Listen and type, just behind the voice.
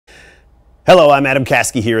Hello, I'm Adam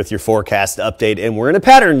Caskey here with your forecast update, and we're in a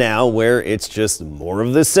pattern now where it's just more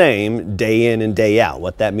of the same day in and day out.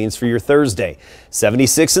 What that means for your Thursday: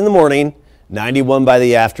 76 in the morning, 91 by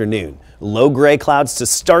the afternoon. Low gray clouds to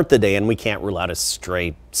start the day, and we can't rule out a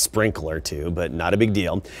stray sprinkle or two, but not a big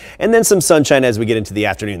deal. And then some sunshine as we get into the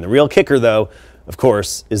afternoon. The real kicker, though, of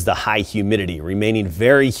course, is the high humidity remaining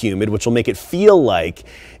very humid, which will make it feel like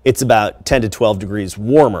it's about 10 to 12 degrees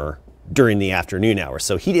warmer during the afternoon hours.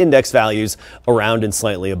 So heat index values around and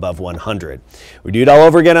slightly above 100. We do it all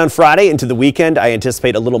over again on Friday. Into the weekend, I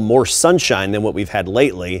anticipate a little more sunshine than what we've had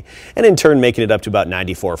lately, and in turn making it up to about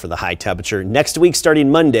 94 for the high temperature. Next week,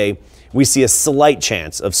 starting Monday, we see a slight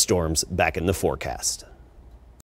chance of storms back in the forecast.